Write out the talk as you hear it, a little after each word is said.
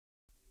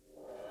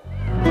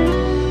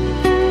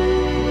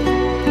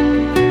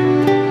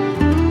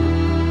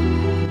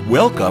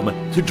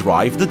Welcome to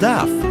Drive the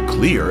Daf.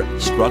 Clear,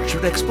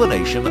 structured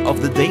explanation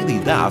of the daily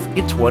daf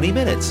in 20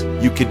 minutes.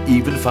 You can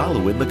even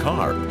follow in the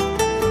car.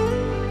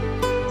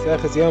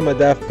 Yoma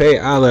Daf Pei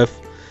Aleph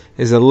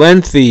is a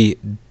lengthy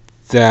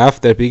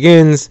daf that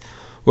begins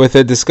with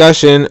a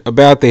discussion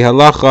about the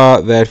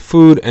halacha that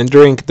food and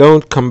drink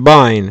don't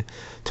combine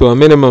to a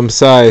minimum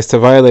size to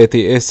violate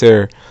the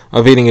isser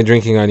of eating and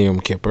drinking on Yom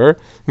Kippur.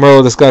 Tomorrow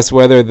we'll discuss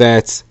whether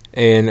that's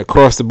an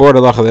across-the-board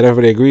halacha that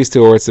everybody agrees to,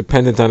 or it's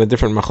dependent on a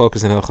different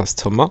machlokas and halachas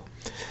tumah.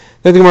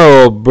 Then tomorrow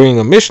we'll bring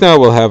a mishnah.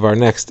 We'll have our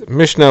next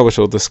mishnah, which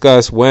will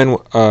discuss when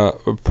a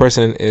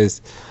person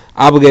is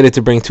obligated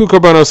to bring 2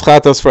 korbanos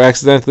chatos for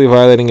accidentally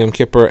violating Yom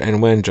Kippur, and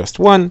when just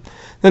one.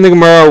 Then the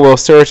Gemara will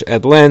search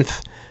at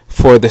length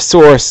for the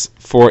source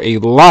for a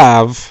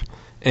lav,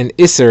 an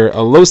isser,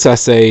 a los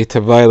asay, to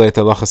violate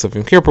the halachas of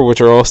Yom Kippur, which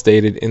are all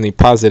stated in the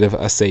positive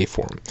asay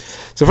form.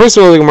 So first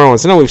of all, the Gemara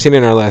wants to know, we've seen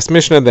in our last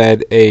mishnah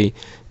that a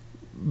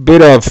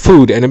bit of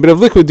food and a bit of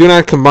liquid do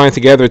not combine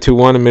together to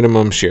one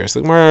minimum share. So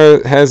the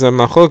Gemara has a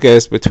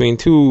machlokes between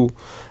two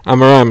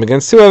Amoraim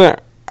against two other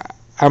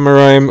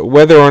Amoraim,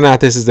 whether or not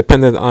this is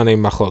dependent on a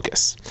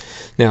machlokes.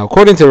 Now,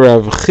 according to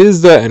Rav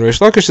Chizda and Rish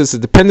Lakish, this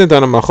is dependent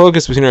on a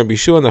machlokes between Rabbi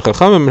Yeshua and the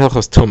Chachamim and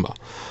Hilchas Tumah.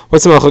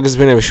 What's the machlokes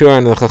between Rabbi Yeshua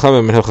and the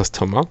Chachamim and Hilchas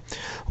Tumah?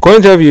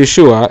 According to Rabbi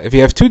Yeshua, if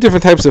you have two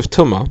different types of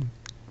Tumah,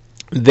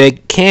 they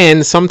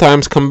can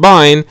sometimes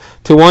combine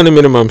to one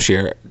minimum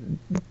share.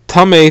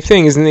 Tamei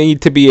things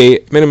need to be a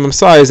minimum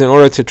size in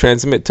order to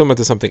transmit tumah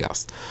to something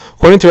else.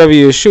 According to Rabbi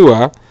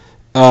Yeshua,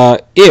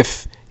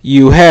 if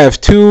you have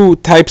two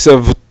types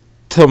of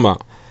tumah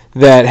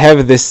that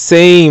have the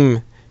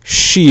same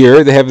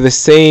shear, they have the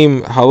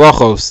same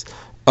halachos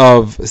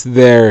of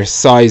their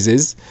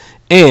sizes,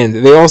 and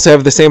they also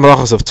have the same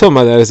halachos of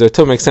tumah, that is, their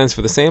tumah extends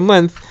for the same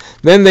length,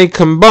 then they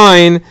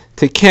combine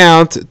to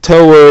count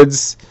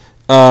towards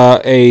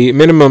a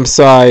minimum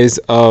size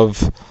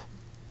of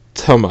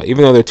tumah.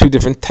 Even though they're two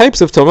different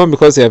types of tumah,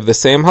 because they have the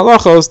same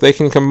halachos, they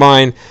can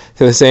combine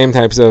to the same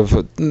types of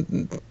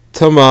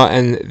tumah,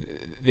 and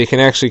they can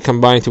actually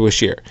combine to a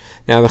shear.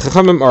 Now the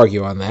Chachamim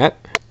argue on that,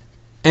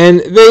 and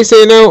they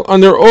say no,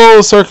 under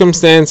all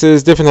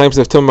circumstances, different types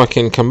of tumah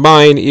can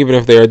combine, even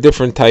if they are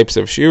different types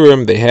of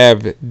shiurim. They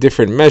have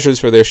different measures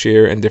for their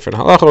shear and different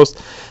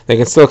halachos. They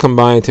can still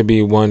combine to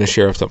be one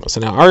shear of tumah.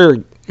 So now our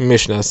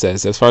Mishnah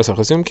says, as far as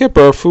halachas Yom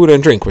Kippur, food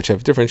and drink, which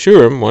have different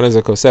shiurim, one is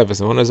a kosevis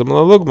and one is a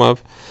malalugmav,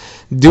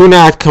 do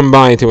not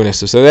combine to an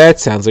issue. So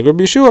that sounds like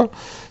Rabbi Yeshua.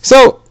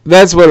 So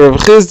that's what Rabbi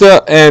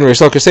Chizda and Rish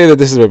Lakish say, that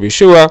this is Rabbi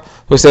Yeshua,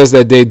 who says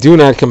that they do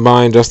not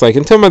combine, just like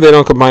in tumah, they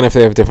don't combine if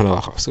they have different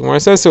halachos. The Gemara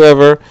says,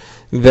 however,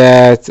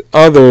 that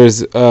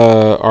others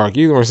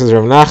argue. The Gemara says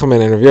Rav Nachman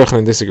and Rav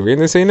Yochanan disagree,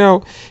 and they say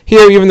no.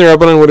 Here, even the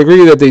Rabbanan would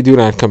agree that they do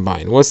not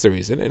combine. What's the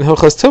reason? In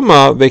Hilchas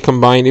Tumah, they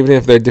combine even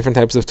if they're different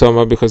types of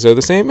tumah, because they're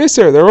the same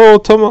isser. They're all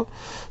tumah.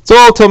 It's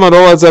all tumah. It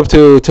all adds up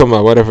to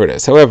tumah, whatever it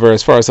is. However,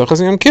 as far as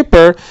Hilchas Yom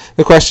Kippur,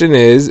 the question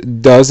is,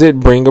 does it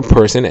bring a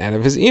person out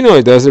of his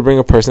inoi? Does it bring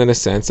a person a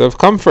sense of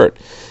comfort?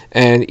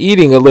 And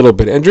eating a little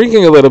bit and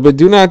drinking a little bit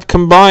do not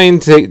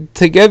combine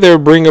together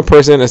bring a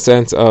person a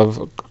sense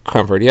of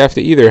comfort. You have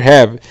to either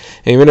have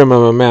a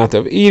minimum amount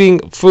of eating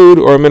food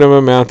or a minimum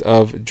amount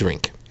of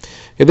drink.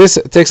 Okay, this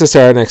takes us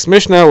to our next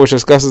Mishnah, which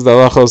discusses the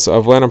halachos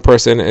of when a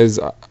person is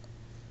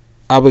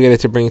obligated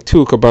to bring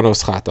 2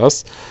 korbanos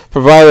chatos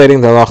for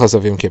violating the halachos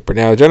of Yom Kippur.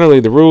 Now,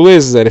 generally, the rule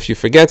is that if you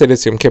forget that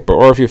it's Yom Kippur,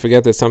 or if you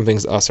forget that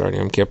something's asar on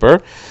Yom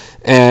Kippur,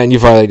 and you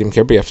violate Yom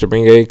Kippur, you have to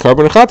bring a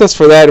korban chatos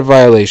for that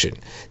violation.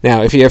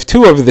 Now, if you have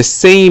 2 of the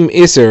same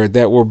isser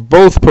that were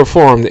both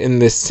performed in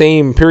the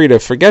same period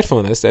of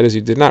forgetfulness, that is,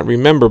 you did not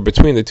remember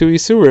between the 2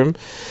 isurim,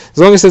 as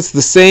long as it's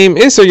the same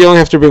isser, you only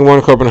have to bring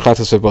 1 korban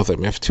chatos for both of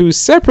them. If you have 2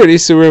 separate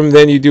isurim,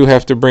 then you do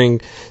have to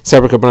bring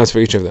separate korbanos for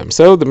each of them.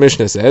 So the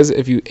Mishnah says,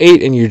 if you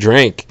ate and you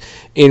drank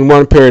in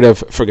one period of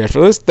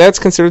forgetfulness, that's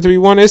considered to be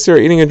 1 isser.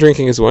 Eating and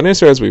drinking is 1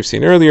 isser, as we've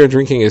seen earlier.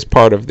 Drinking is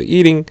part of the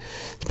eating,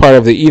 it's part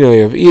of the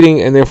inoi of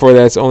eating, and therefore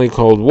that's only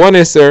called 1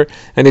 isser,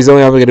 and he's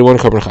only obligated 1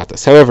 korban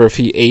chatos. However, if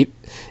he ate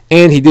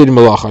and he did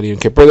malach on Yom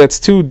Kippur, that's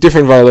 2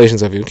 different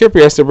violations of Yom Kippur.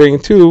 He has to bring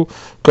 2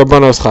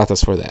 korbanos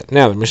chatos for that.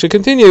 Now the Mishnah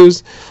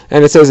continues,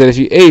 and it says that if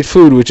you ate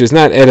food which is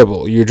not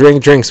edible, you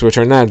drink drinks which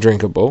are not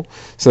drinkable,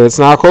 so it's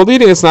not called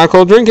eating, it's not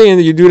called drinking,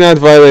 and you do not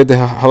violate the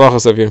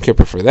halachos of Yom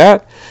Kippur for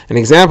that. An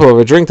example of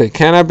a drink that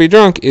cannot be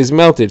drunk is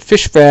melted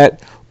fish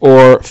fat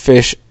or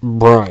fish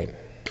brine.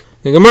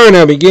 The Gemara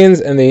now begins,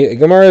 and the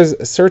Gemara is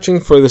searching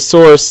for the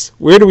source.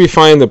 Where do we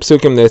find the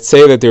psukim that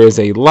say that there is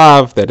a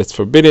lav, that it's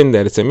forbidden,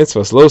 that it's a mitzvah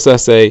los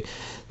asay,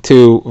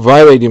 to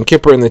violate Yom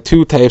Kippur in the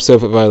 2 types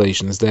of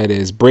violations, that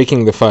is,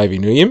 breaking the 5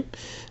 inuyim,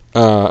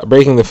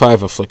 breaking the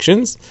 5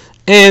 afflictions,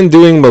 and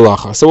doing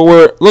malacha. So what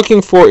we're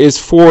looking for is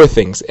 4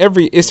 things.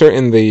 Every isser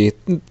in the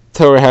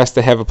Torah has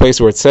to have a place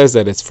where it says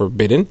that it's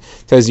forbidden.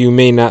 It says you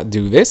may not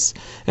do this.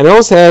 And it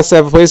also has to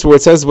have a place where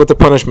it says what the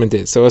punishment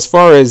is. So as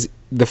far as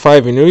the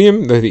 5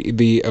 inuyim,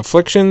 the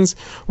afflictions,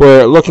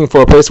 we're looking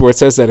for a place where it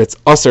says that it's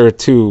usher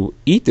to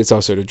eat, it's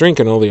usher to drink,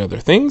 and all the other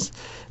things.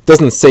 It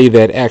doesn't say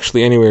that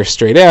actually anywhere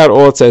straight out.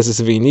 All it says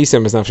is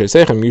v'nisem es nafshei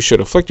sechem, you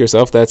should afflict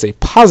yourself. That's a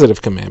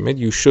positive commandment.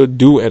 You should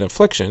do an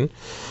affliction,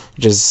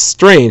 which is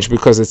strange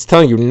because it's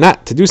telling you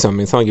not to do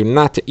something. It's telling you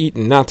not to eat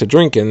and not to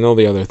drink and all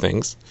the other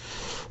things.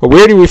 But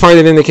where do we find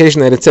an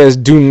indication that it says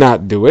do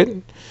not do it?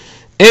 And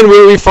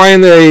where do we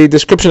find a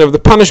description of the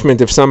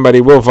punishment if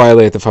somebody will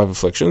violate the 5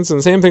 afflictions? And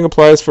the same thing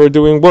applies for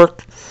doing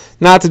work.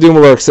 Not to do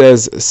work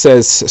says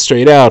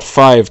straight out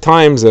 5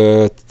 times.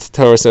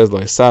 Torah says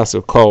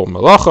sasu kol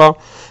malacha.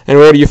 And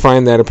where do you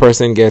find that a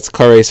person gets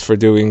kares for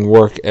doing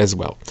work as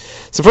well?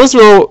 So first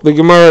of all, the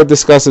Gemara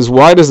discusses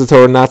why does the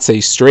Torah not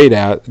say straight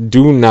out,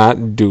 do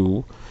not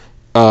do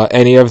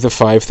any of the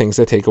 5 things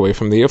that take away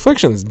from the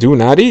afflictions. Do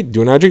not eat,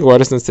 do not drink. Why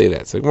doesn't it say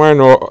that? So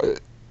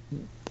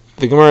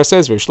the Gemara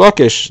says, Rish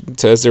Lakish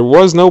says there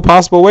was no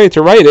possible way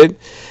to write it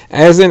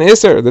as an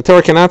Isser. The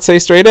Torah cannot say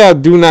straight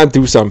out, do not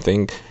do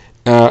something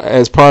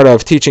as part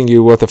of teaching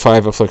you what the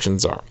 5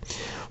 afflictions are.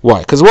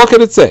 Why? Because what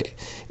could it say?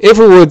 If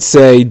it would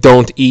say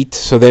don't eat,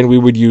 so then we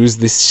would use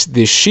this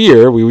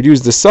shear, we would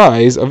use the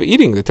size of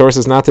eating. The Torah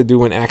says not to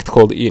do an act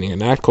called eating.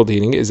 An act called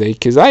eating is a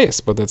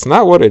kizayas, but that's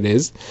not what it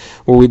is.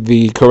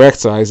 The correct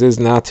size is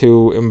not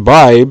to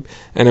imbibe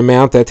an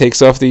amount that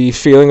takes off the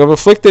feeling of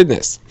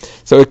afflictedness.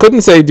 So it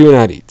couldn't say do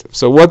not eat.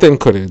 So what then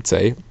could it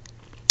say?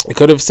 It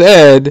could have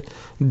said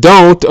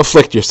don't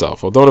afflict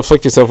yourself. Well, don't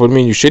afflict yourself would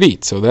mean you should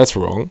eat, so that's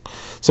wrong.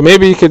 So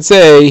maybe you could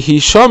say,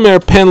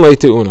 Hishamer pen le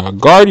te'una,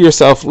 guard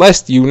yourself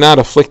lest you not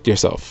afflict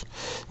yourself.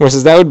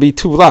 Versus that would be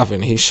 2 lav,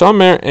 and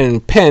Hishamer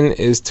and pen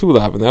is 2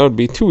 lav, and that would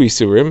be 2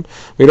 isurim.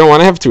 We don't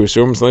want to have 2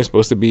 isurim, it's only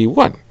supposed to be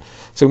 1.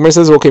 So Gemara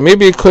says, okay,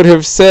 maybe it could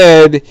have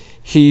said,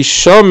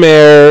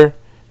 Hishamer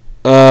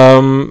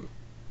b'mitzvahs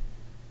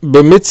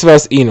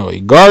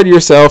inoi, guard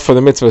yourself for the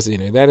mitzvahs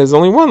inoi. That is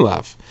only 1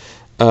 lav.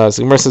 So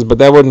Gemara says, but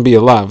that wouldn't be a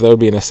lav, that would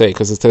be an asay,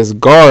 because it says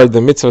guard the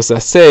mitzvahs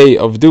asay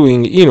of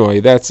doing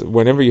inoi. That's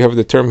whenever you have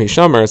the term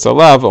hishamer, it's a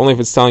lav, only if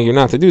it's telling you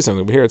not to do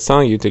something. But here it's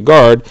telling you to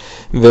guard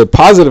the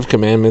positive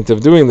commandment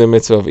of doing the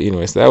mitzvah of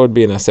inoi. So that would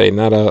be an asay,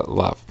 not a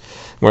lav.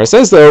 Where it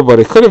says though, but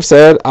it could have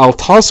said al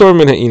tasor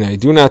min ha'inai,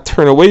 do not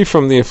turn away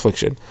from the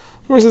affliction.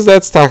 Where it says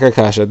that's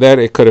takakasha, that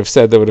it could have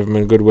said, that would have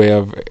been a good way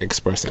of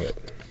expressing it.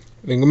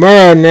 The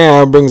Gemara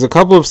now brings a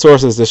couple of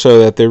sources to show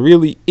that there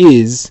really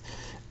is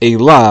a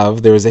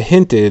lav, there is a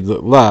hinted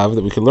lav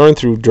that we can learn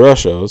through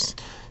drashos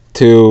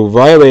to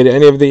violate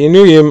any of the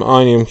inuyim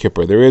on Yom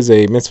Kippur. There is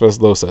a mitzvahs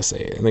lo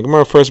saseh. And the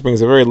Gemara first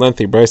brings a very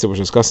lengthy brisa which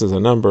discusses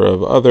a number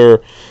of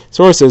other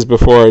sources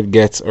before it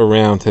gets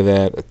around to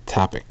that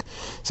topic.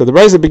 So the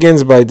brisa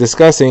begins by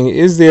discussing,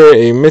 is there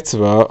a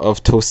mitzvah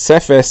of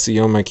tosefes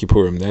Yom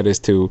Kippurim? That is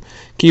to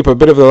keep a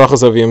bit of the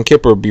halachos of Yom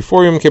Kippur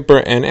before Yom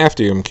Kippur and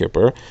after Yom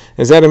Kippur.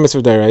 Is that a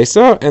mitzvah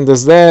d'oraisa? And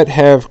does that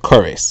have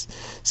kares?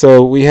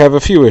 So we have a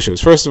few issues.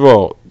 First of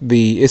all,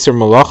 the Isser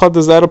Malacha,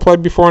 does that apply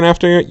before and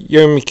after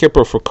Yom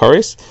Kippur for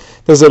Kares?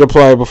 Does it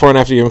apply before and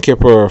after Yom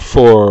Kippur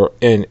for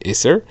an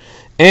Isser?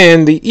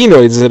 And the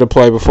Inoi, does it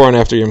apply before and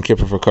after Yom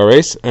Kippur for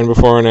Kares, and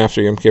before and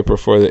after Yom Kippur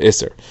for the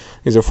Isser?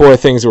 These are 4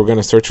 things we're going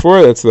to search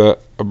for. That's the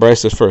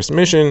Braisa's first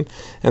mission.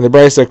 And the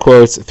Braisa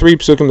quotes 3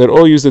 psukim that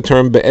all use the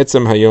term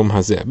Be'etzem Hayom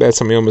Hazeh.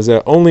 Be'etzem Hayom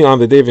Hazeh, only on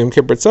the day of Yom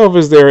Kippur itself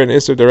is there an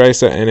Isser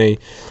D'Oraisa and a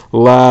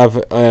Lav,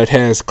 it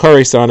has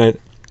Kares on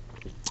it.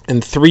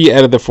 And 3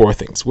 out of the 4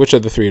 things. Which are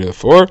the 3 out of the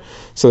 4?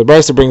 So the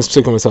Brisa brings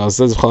psukim as says,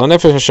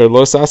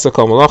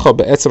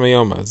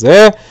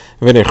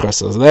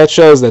 so that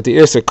shows that the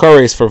Isser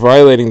Kares for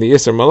violating the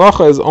Isser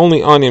Malacha is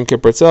only on Yom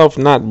Kippur itself,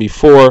 not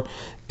before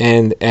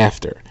and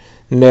after.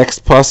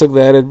 Next pasuk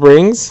that it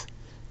brings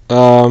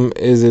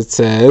is it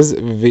says,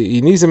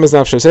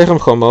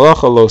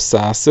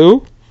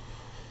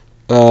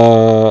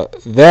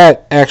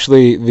 that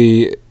actually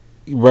the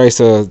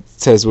Brisa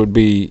says would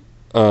be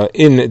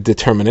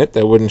indeterminate.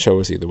 That wouldn't show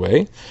us either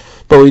way.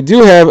 But we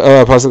do have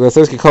a pasuk that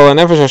says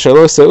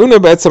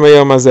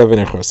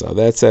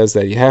that says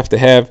that you have to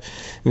have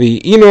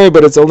the inoi,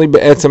 but it's only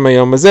be'etzem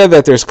hayom hazeh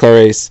that there's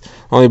kares.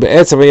 Only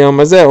be'etzem hayom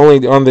hazeh,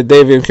 only on the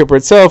day of Yom Kippur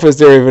itself is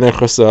there even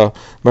echasa,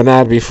 but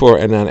not before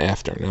and not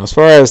after. Now, as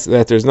far as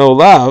that, there's no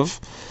lav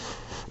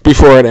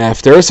before and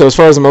after. So as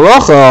far as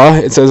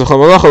malacha, it says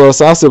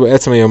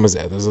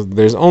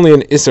there's only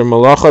an Isser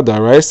malacha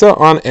d'oraisa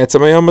on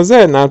etzem hayom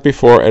hazeh, not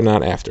before and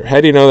not after.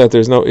 How do you know that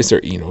there's no Isser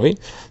inoi?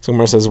 So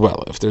Gemara says,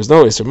 well, if there's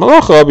no Isser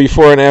malacha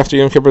before and after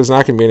Yom Kippur, there's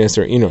not going to be an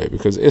Isser inoi,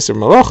 because Isser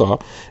malacha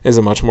is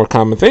a much more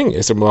common thing.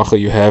 Isser malacha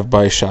you have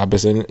by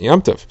Shabbos and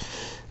Yom Tov.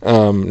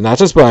 Not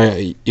just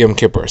by Yom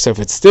Kippur. So if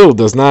it still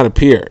does not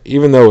appear,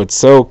 even though it's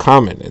so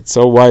common, it's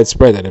so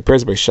widespread that it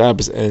appears by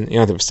Shabbos and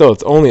Yom Tov, still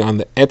it's only on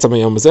the Etzem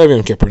Yom Hazeh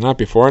Yom Kippur, not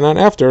before, not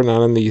after,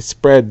 not on the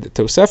spread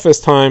Tosefes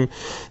time,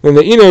 then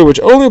the Inoi, which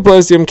only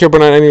applies to Yom Kippur,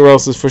 not anywhere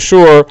else, is for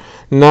sure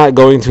not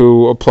going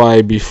to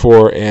apply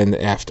before and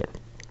after.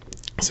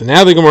 So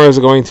now the Gemara is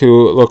going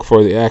to look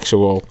for the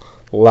actual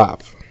lav.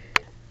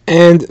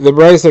 And the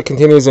Brisa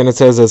continues and it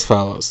says as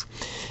follows.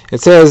 It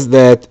says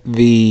that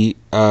the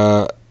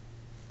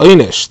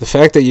Einish, the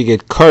fact that you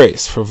get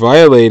kares for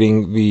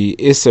violating the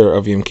Isser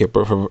of Yom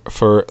Kippur,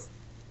 for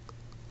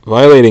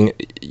violating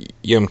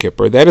Yom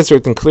Kippur, that is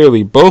written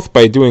clearly both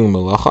by doing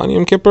Malacha on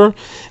Yom Kippur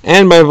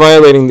and by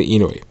violating the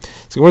Inui.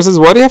 So Gemara says,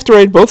 why do you have to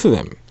write both of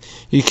them?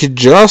 You could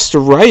just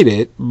write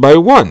it by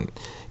one.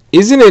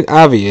 Isn't it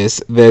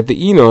obvious that the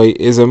Inui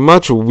is a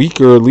much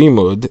weaker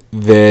limud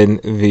than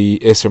the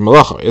Isser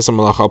Malacha? Isser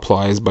Malacha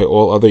applies by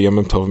all other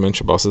Yom Tovim and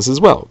Shabbos as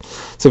well.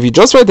 So if you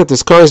just write that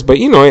this car is by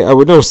Inui, I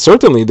would know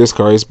certainly this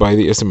car is by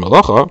the Isser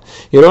Malacha.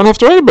 You don't have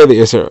to write it by the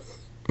Isser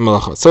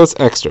Malacha. So it's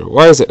extra.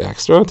 Why is it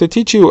extra? To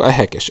teach you a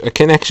hekesh, a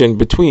connection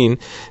between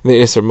the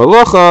Isser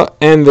Malacha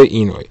and the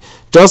Inui.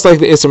 Just like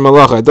the Isser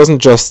Malacha, it doesn't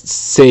just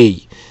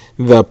say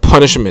the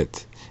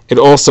punishment, it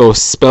also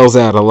spells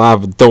out a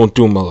lav, don't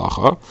do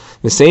malacha.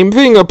 The same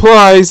thing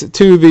applies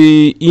to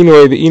the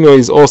Inui. The Inui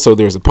is also,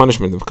 there's a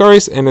punishment of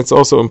kares, and it's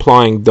also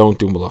implying don't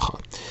do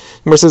malacha.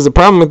 Gemara says the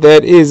problem with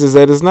that is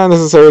that it's not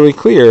necessarily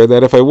clear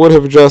that if I would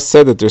have just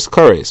said that there's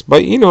kares by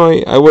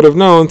Inui, I would have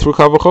known through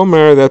Kal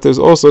V'chomer that there's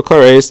also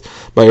kares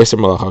by Yisr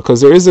Malacha,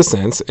 because there is a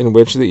sense in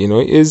which the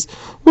Inui is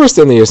worse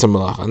than the Yisr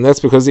Malacha, and that's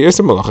because the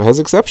Yisr Malacha has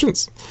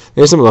exceptions.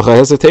 The Yisr Malacha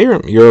has a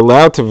teirim. You're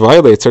allowed to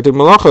violate certain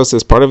malachos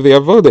as part of the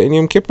avoda in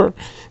Yom Kippur.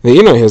 The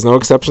Inui has no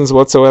exceptions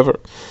whatsoever.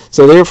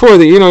 So therefore,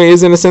 the Inui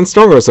is in a sense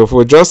stronger. So if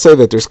we just say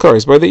that there's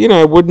kares by the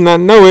Inui, I would not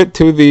know it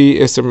to the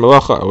Yisr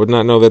Malacha. I would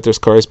not know that there's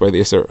kares by the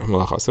Yisr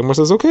Malacha. So Gemara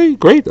says, okay,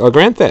 great, I'll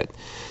grant that.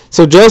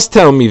 So just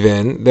tell me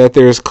then that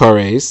there's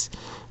kares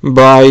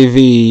by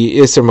the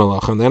Yisr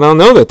Malacha, and then I'll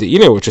know that the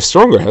Inui, which is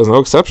stronger, has no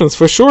exceptions,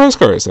 for sure has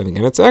kares. And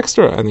again, it's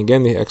extra. And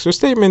again, the extra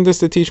statement is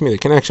to teach me the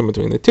connection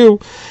between the two.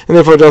 And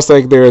therefore, just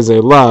like there is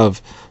a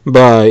lav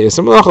by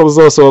Yisr Malacha, there's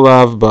also a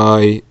lav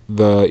by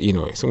the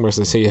Inui. So Gemara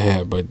says,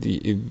 yeah, but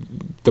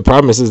the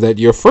problem is that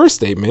your first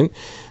statement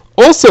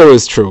also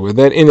is true,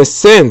 that in a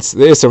sense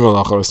the Isser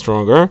Malacha is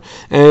stronger,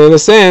 and in a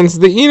sense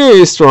the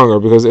Inui is stronger,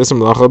 because Isser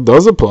Malacha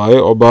does apply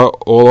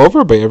all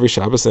over by every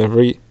Shabbos and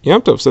every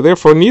Yom Tov. So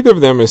therefore neither of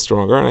them is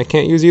stronger, and I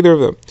can't use either of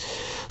them.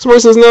 So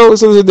Gemara says no,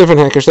 so there's a different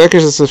hekesh. The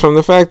hekesh is from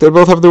the fact that they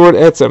both have the word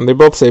etzem. They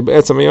both say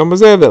etzem yom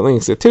hazeh, that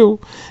links it too,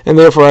 and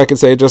therefore I could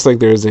say just like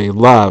there's a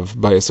lav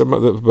by Isser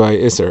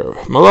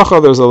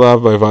Malacha, there's a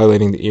lav by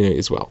violating the Inui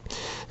as well.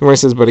 Gemara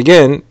says, but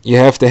again, you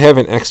have to have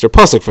an extra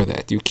pasuk for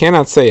that. You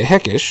cannot say a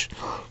hekesh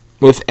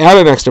without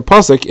an extra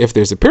pasuk if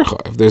there's a pircha,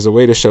 if there's a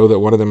way to show that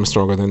one of them is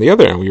stronger than the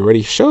other, and we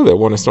already show that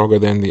one is stronger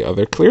than the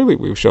other. Clearly,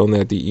 we've shown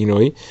that the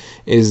Inui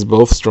is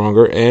both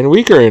stronger and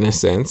weaker in a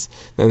sense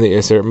than the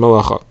Isser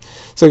Malacha.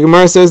 So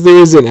Gemara says there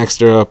is an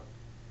extra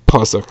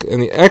pasuk,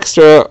 and the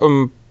extra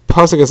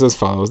pasuk is as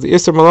follows. The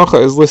Isser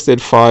Malacha is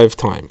listed 5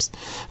 times.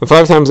 The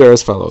 5 times are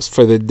as follows: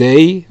 for the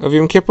day of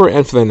Yom Kippur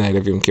and for the night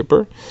of Yom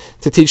Kippur,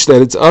 to teach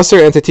that it's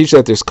Aser and to teach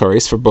that there's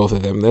kares for both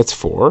of them. That's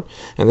 4.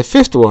 And the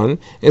 5th one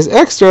is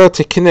extra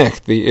to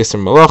connect the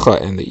Isser Malacha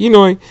and the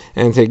Inui,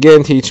 and to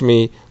again teach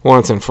me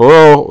once and for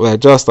all that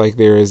just like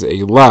there is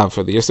a lav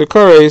for the Isser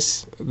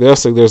kares,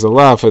 just like there's a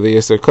lav for the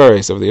Isser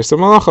kares of the Isser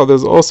Malacha,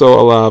 there's also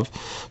a lav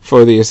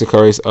for the Isser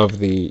kares of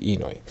the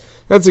Inui.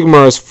 That's the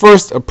Gemara's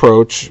first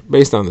approach,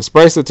 based on this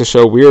brisa, to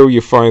show where you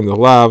find the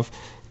lav,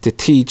 to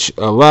teach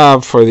a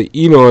lav for the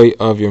Inui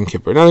of Yom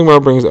Kippur. Now the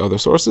Gemara brings other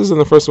sources, and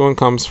the first one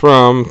comes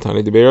from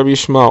Tani Debei Rabbi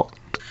Yishmael.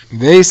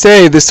 They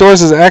say the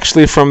source is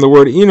actually from the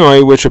word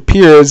Inui, which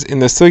appears in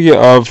the sugya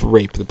of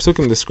rape. The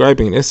psukim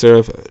describing an Isser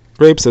of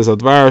rape says,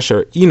 Advar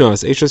Asher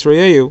Inos Eishes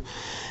Reyehu.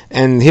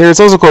 And here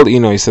it's also called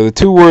Inui. So the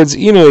two words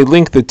Inui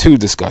link the two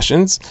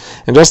discussions.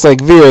 And just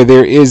like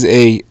there is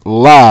a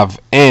lav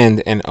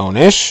and an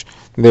onish.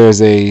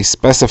 There's a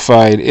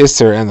specified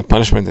Isser and the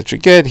punishment that you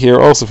get. Here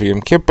also for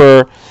Yom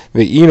Kippur,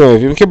 the Inui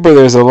of Yom Kippur,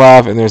 there's a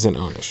lav and there's an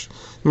onish.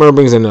 Gemara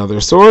brings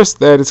another source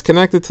that is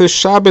connected to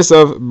Shabbos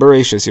of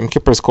Bereshis. Yom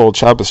Kippur is called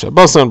Shabbos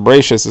Shabboson.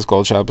 Bereshis is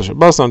called Shabbos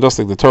Shabboson. Just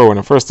like the Torah, when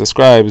it first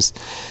describes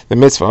the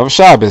mitzvah of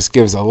Shabbos,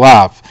 gives a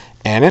lav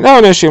and an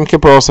onish. Yom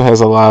Kippur also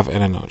has a lav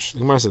and an onish. The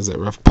Gemara says that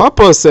Rav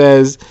Papa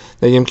says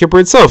that Yom Kippur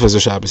itself is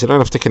a Shabbos. You don't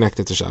have to connect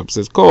it to Shabbos.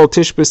 It's called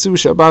Tishbesu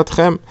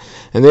Shabbatchem,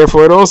 and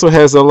therefore it also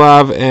has a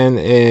lav and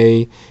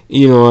a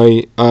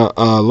Inui,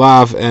 a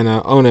lav and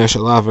a onesh, a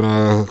lav and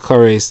a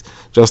kares,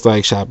 just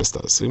like Shabbos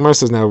does. The Gemara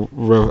says now,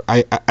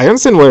 I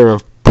understand why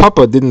Rav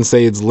Papa didn't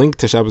say it's linked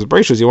to Shabbos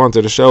Bereshis. He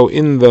wanted to show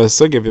in the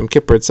sugya of Yom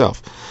Kippur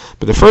itself.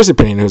 But the first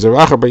opinion was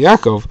Rav Acha Bar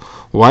Yaakov.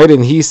 Why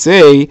didn't he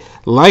say,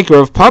 like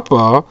Rav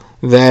Papa,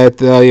 that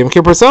Yom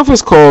Kippur itself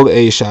is called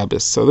a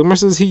Shabbos? So the Gemara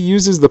says he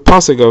uses the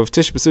pasuk of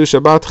Tishbesu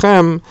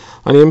Shabbatchem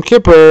on Yom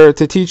Kippur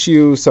to teach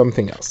you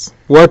something else.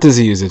 What does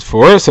he use it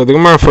for? So the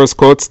Gemara first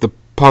quotes the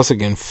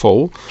pasuk in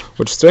full,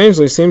 which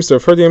strangely seems to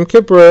refer to Yom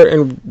Kippur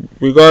in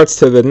regards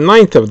to the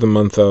 9th of the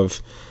month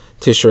of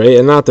Tishrei,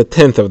 and not the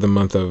 10th of the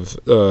month of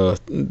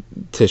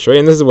Tishrei.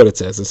 And this is what it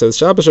says. It says,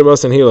 Shabbos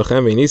Shabbos and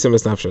Hilachem v'nisim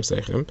es nafsho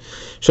sechem.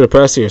 Should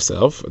oppress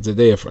yourself. It's a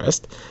day of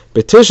rest.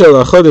 B'tisha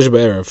lachodesh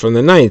b'erev, from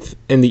the 9th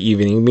in the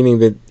evening, meaning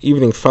the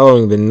evening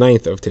following the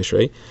 9th of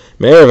Tishrei,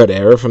 me'erev ad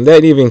erev, from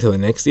that evening till the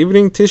next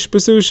evening,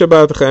 tishbasu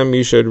shabbatchem,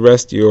 you should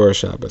rest your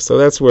Shabbos. So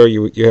that's where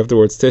you have the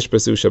words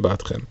tishbasu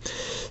shabbatchem.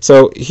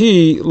 So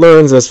he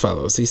learns as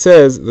follows. He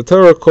says, the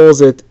Torah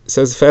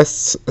says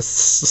fast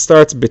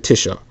starts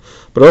b'tisha,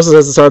 but also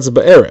says it starts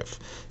b'erev.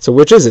 So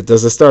which is it?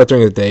 Does it start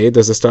during the day?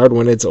 Does it start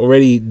when it's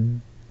already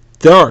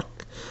dark?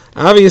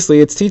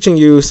 Obviously, it's teaching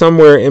you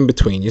somewhere in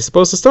between. You're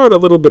supposed to start a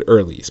little bit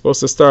early. You're supposed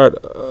to start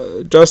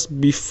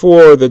just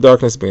before the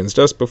darkness begins,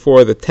 just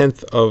before the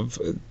 10th of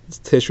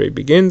Tishrei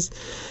begins.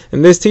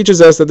 And this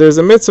teaches us that there's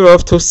a mitzvah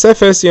of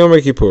Tosefes Yom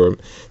Kippurim,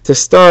 to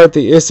start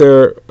the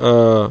Isser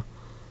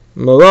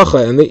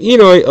Malacha and the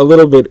Inoi a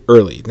little bit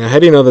early. Now, how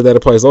do you know that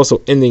applies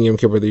also ending Yom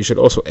Kippur, that you should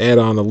also add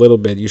on a little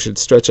bit, you should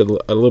stretch it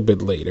a little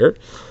bit later?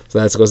 So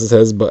that's because it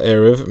says,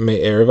 Ba'erev,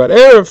 me'erev ad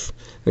erev.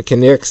 It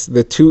connects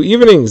the two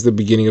evenings, the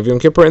beginning of Yom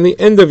Kippur and the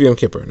end of Yom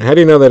Kippur. And how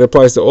do you know that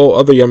applies to all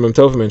other Yom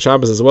Tovim and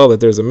Shabbos as well,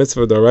 that there's a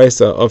mitzvah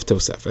d'oraisa of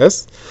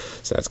Tosefes?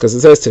 So that's because it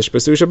says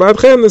Tishbasu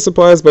Shabbatchem. This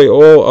applies by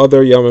all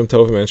other Yom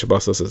Tovim and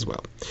Shabbos as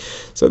well.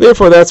 So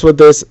therefore, that's what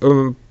this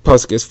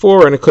pasuk is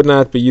for, and it could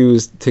not be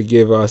used to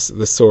give us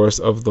the source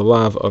of the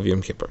lav of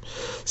Yom Kippur.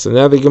 So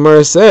now the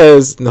Gemara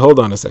says, hold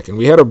on a second,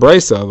 we had a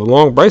brisa, the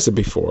long brisa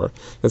before,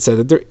 that said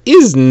that there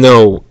is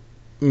no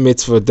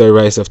mitzvah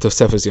d'oraisa of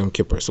Tosefes Yom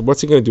Kippur. So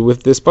what's he going to do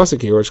with this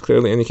pasuk here, which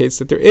clearly indicates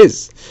that there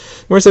is?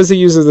 Where it says he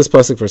uses this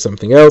pasuk for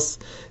something else.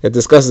 It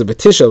discusses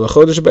B'tisha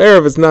l'chodesh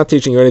b'erev. It's not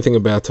teaching you anything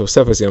about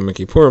Tosefes Yom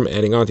Kippurim,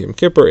 adding on to Yom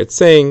Kippur. It's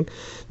saying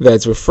that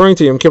it's referring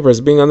to Yom Kippur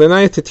as being on the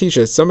 9th to teach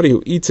us somebody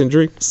who eats and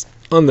drinks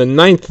on the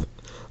 9th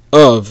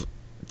of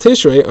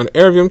Tishrei, on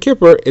Erev Yom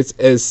Kippur, it's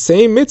as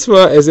same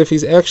mitzvah as if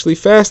he's actually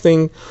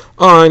fasting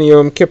on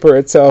Yom Kippur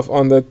itself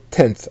on the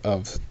 10th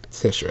of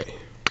Tishrei.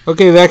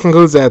 Okay, that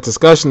concludes that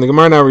discussion. The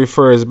Gemara now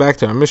refers back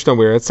to our Mishnah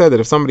where it said that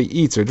if somebody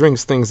eats or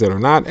drinks things that are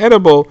not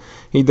edible,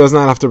 he does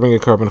not have to bring a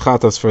korban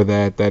chatas for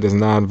that. That is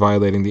not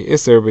violating the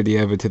Isser, but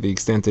the to the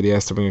extent that he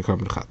has to bring a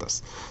korban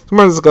chatas. The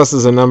Gemara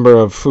discusses a number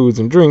of foods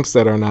and drinks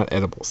that are not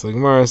edible. So the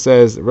Gemara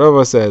says,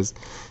 Rava says,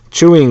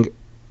 chewing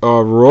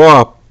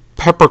raw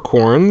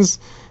peppercorns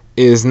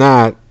is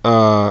not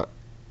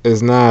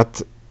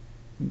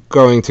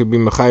going to be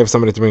mechayev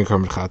somebody to bring a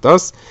korban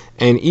chatas,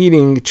 and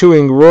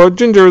chewing raw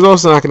ginger is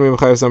also not going to be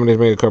mechayev somebody to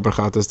bring a korban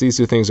chatas. These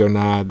two things are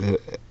not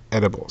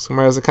edible. So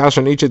Gemara has a kasha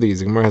on each of these.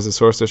 The Gemara has a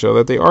source to show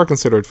that they are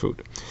considered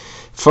food.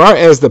 Far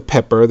as the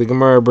pepper, the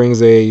Gemara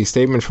brings a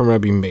statement from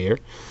Rabbi Meir,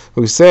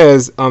 who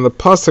says on the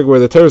pasuk where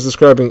the Torah is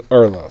describing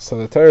Arla. So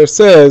the Torah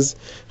says,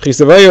 when you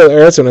come to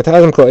Eretz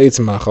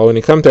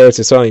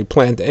Yisrael and you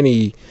plant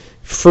any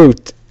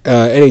fruit,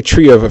 any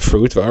tree of a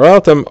fruit,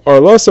 v'araltam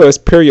arloso es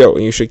piryo,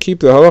 and you should keep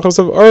the halachos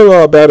of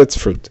arla about its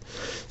fruit.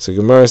 So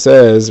Gemara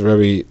says,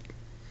 Rabbi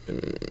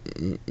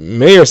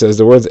Meir says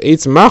the words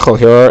eitz machal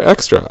here are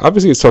extra.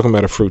 Obviously, it's talking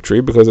about a fruit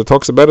tree because it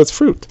talks about its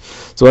fruit.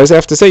 So why does it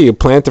have to say you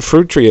plant a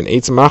fruit tree, an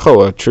eitz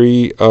machal, a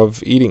tree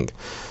of eating?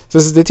 So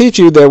this is to teach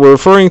you that we're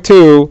referring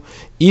to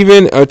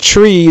even a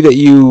tree that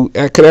you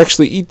could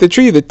actually eat the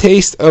tree. The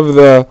taste of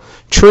the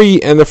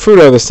tree and the fruit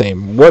are the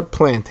same. What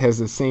plant has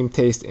the same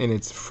taste in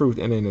its fruit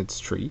and in its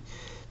tree?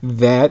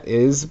 That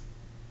is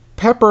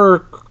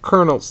pepper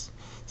kernels.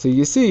 So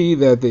you see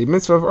that the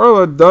mitzvah of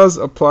Arla does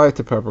apply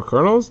to pepper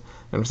kernels,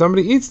 and if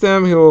somebody eats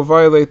them, he will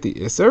violate the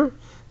Isser.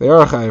 They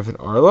are chayav in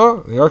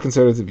Arla. They are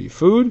considered to be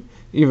food,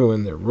 even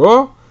when they're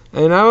raw.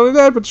 And not only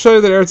that, but to show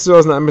you that Eretz Yisrael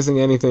is not missing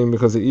anything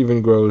because it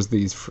even grows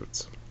these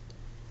fruits.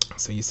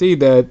 So you see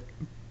that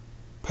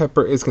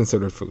pepper is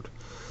considered food.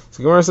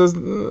 So Gemara says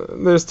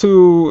there's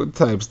two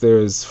types.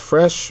 There's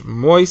fresh,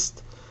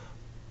 moist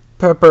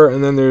pepper,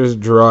 and then there's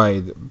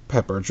dried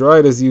pepper.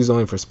 Dried is used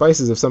only for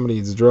spices. If somebody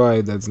eats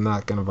dried, that's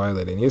not going to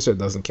violate any Yisra. It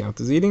doesn't count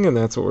as eating, and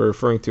that's what we're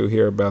referring to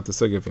here about the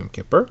Sugya of Yom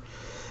Kippur.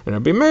 And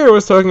Rabbi Meir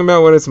was talking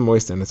about when it's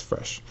moist and it's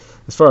fresh.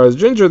 As far as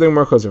ginger, the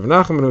Gemara quotes Rav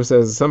Nachman, who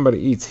says somebody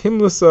eats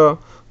himlasa,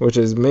 which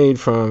is made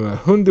from a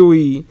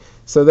hundui,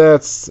 so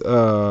that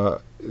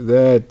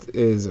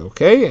is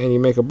okay, and you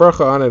make a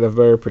bracha on it of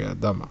very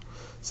priyadama.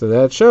 So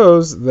that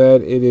shows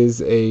that it is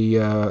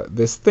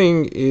this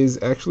thing is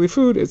actually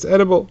food, it's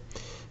edible.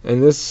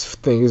 And this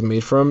thing is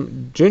made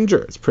from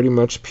ginger. It's pretty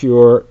much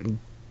pure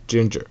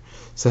ginger.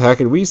 So how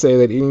could we say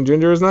that eating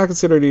ginger is not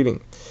considered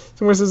eating?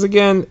 Somewhere says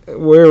again,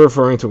 we're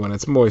referring to when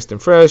it's moist and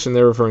fresh, and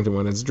they're referring to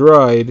when it's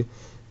dried.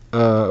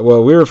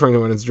 We're referring to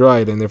when it's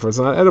dried, and therefore it's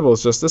not edible,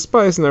 it's just a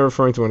spice, and they're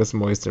referring to when it's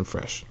moist and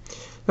fresh.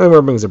 Then the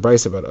Gemara brings a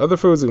brisa about other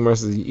foods. The Gemara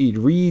says you eat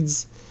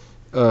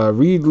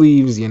reed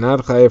leaves, you're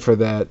not chayav for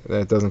that.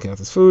 That doesn't count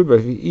as food. But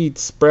if you eat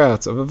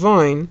sprouts of a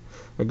vine,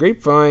 a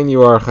grapevine,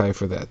 you are chayav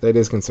for that. That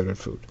is considered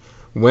food.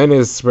 When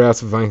is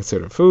sprouts of vine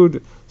considered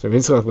food? So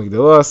Yitzchak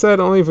Migdalah said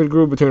only if it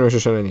grew between Rosh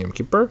Hashanah and Yom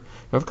Kippur.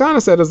 Rav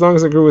Kana said as long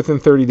as it grew within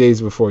 30 days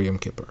before Yom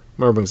Kippur.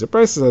 Gemara brings a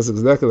brisa says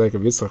exactly like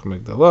Rav Yitzchak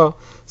Migdalah.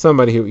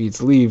 Somebody who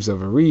eats leaves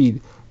of a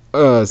reed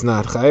is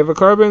not chayav a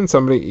carbon.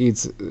 Somebody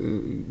eats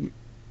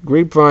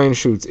grapevine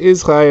shoots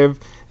is chayav,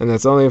 and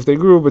that's only if they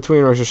grew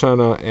between Rosh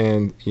Hashanah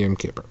and Yom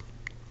Kippur.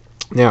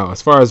 Now,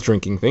 as far as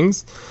drinking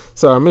things,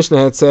 so our Mishnah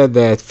had said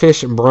that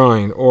fish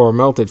brine or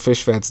melted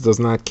fish fats does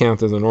not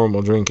count as a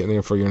normal drink, and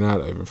therefore you're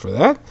not over for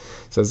that.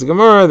 Says the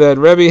Gemara that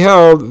Rebbe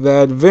held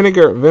that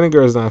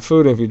vinegar is not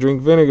food, and if you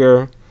drink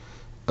vinegar,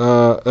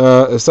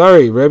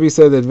 Rebbe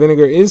said that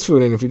vinegar is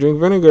food, and if you drink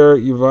vinegar,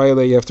 you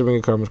have to bring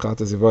a carbon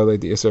chatas, you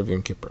violate the Isser of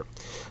Yom Kippur.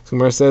 So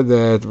Gemara said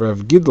that Rav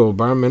Gidl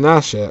Bar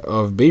Menashe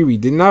of Beiri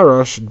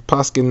Dinarosh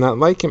Paskin not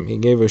like him. He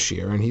gave a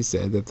shir, and he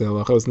said that the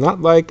halacha was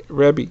not like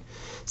Rebbe.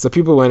 So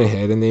people went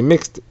ahead and they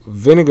mixed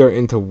vinegar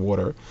into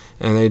water,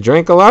 and they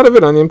drank a lot of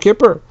it on Yom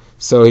Kippur.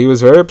 So he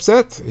was very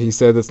upset. He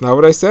said, that's not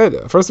what I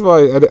said. First of all,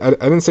 I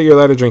didn't say you're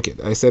allowed to drink it.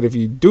 I said if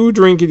you do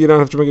drink it, you don't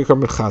have to drink a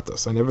carbon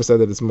chatos. I never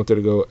said that it's mutter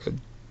to go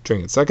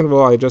drink it. Second of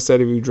all, I just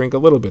said if you drink a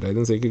little bit. I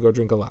didn't say you could go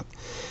drink a lot.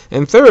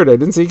 And third, I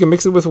didn't say you can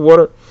mix it with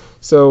water.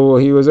 So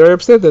he was very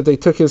upset that they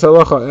took his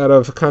halacha out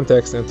of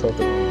context and taught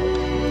it.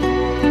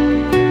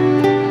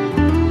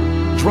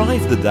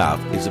 Drive the Daf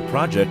is a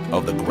project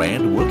of the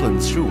Grand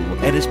Woodlands Shul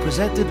and is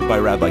presented by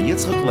Rabbi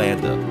Yitzchak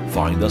Landa.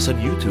 Find us on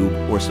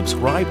YouTube or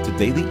subscribe to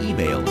daily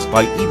emails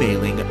by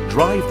emailing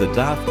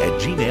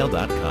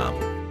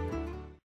drivethedaf@gmail.com.